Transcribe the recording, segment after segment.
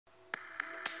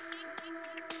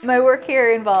My work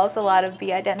here involves a lot of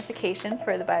bee identification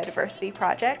for the biodiversity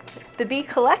project. The bee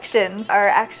collections are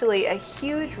actually a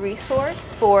huge resource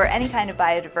for any kind of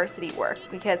biodiversity work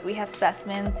because we have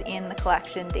specimens in the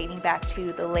collection dating back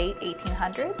to the late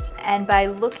 1800s. And by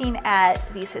looking at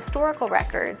these historical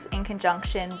records in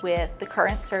conjunction with the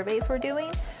current surveys we're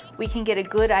doing, we can get a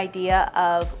good idea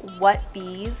of what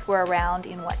bees were around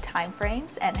in what time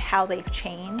frames and how they've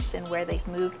changed and where they've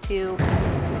moved to.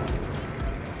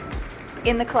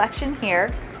 In the collection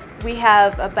here, we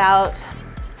have about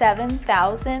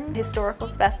 7,000 historical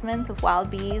specimens of wild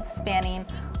bees spanning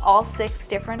all 6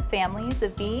 different families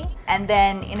of bee. And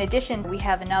then in addition, we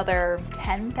have another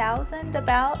 10,000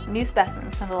 about new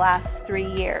specimens from the last 3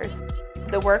 years.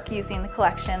 The work using the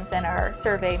collections and our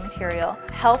survey material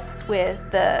helps with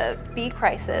the bee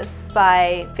crisis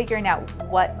by figuring out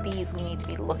what bees we need to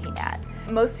be looking at.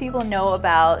 Most people know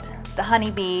about the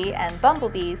honeybee and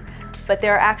bumblebees, but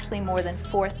there are actually more than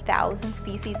 4,000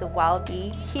 species of wild bee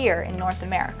here in North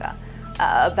America.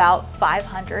 About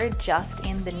 500 just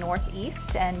in the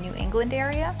Northeast and New England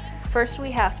area. First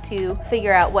we have to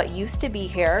figure out what used to be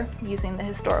here using the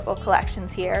historical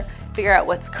collections here, figure out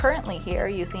what's currently here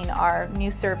using our new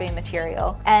survey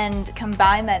material, and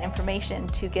combine that information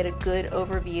to get a good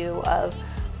overview of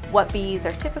what bees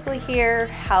are typically here,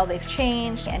 how they've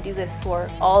changed, and do this for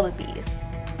all the bees.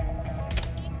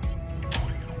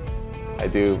 I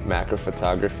do macro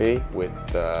photography with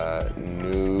the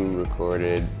new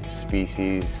recorded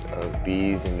species of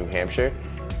bees in New Hampshire.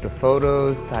 The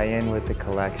photos tie in with the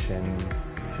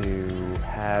collections to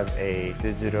have a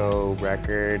digital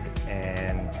record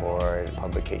and for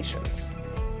publications.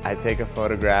 I take a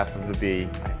photograph of the bee,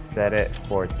 I set it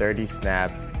for 30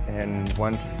 snaps, and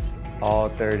once all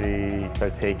 30 are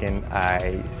taken,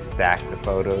 I stack the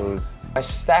photos. I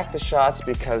stack the shots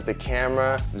because the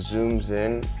camera zooms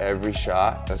in every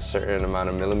shot a certain amount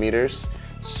of millimeters,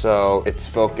 so it's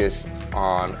focused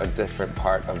on a different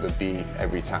part of the bee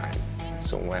every time.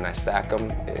 So when I stack them,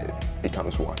 it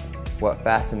becomes one. What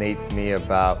fascinates me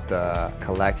about the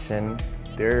collection,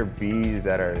 there are bees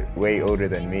that are way older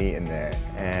than me in there,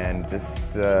 and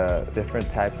just the different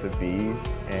types of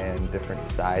bees and different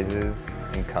sizes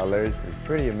and colors is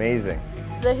pretty amazing.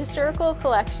 The historical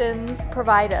collections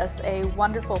provide us a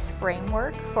wonderful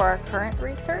framework for our current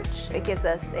research. It gives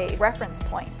us a reference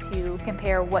point to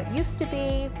compare what used to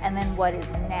be and then what is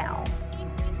now.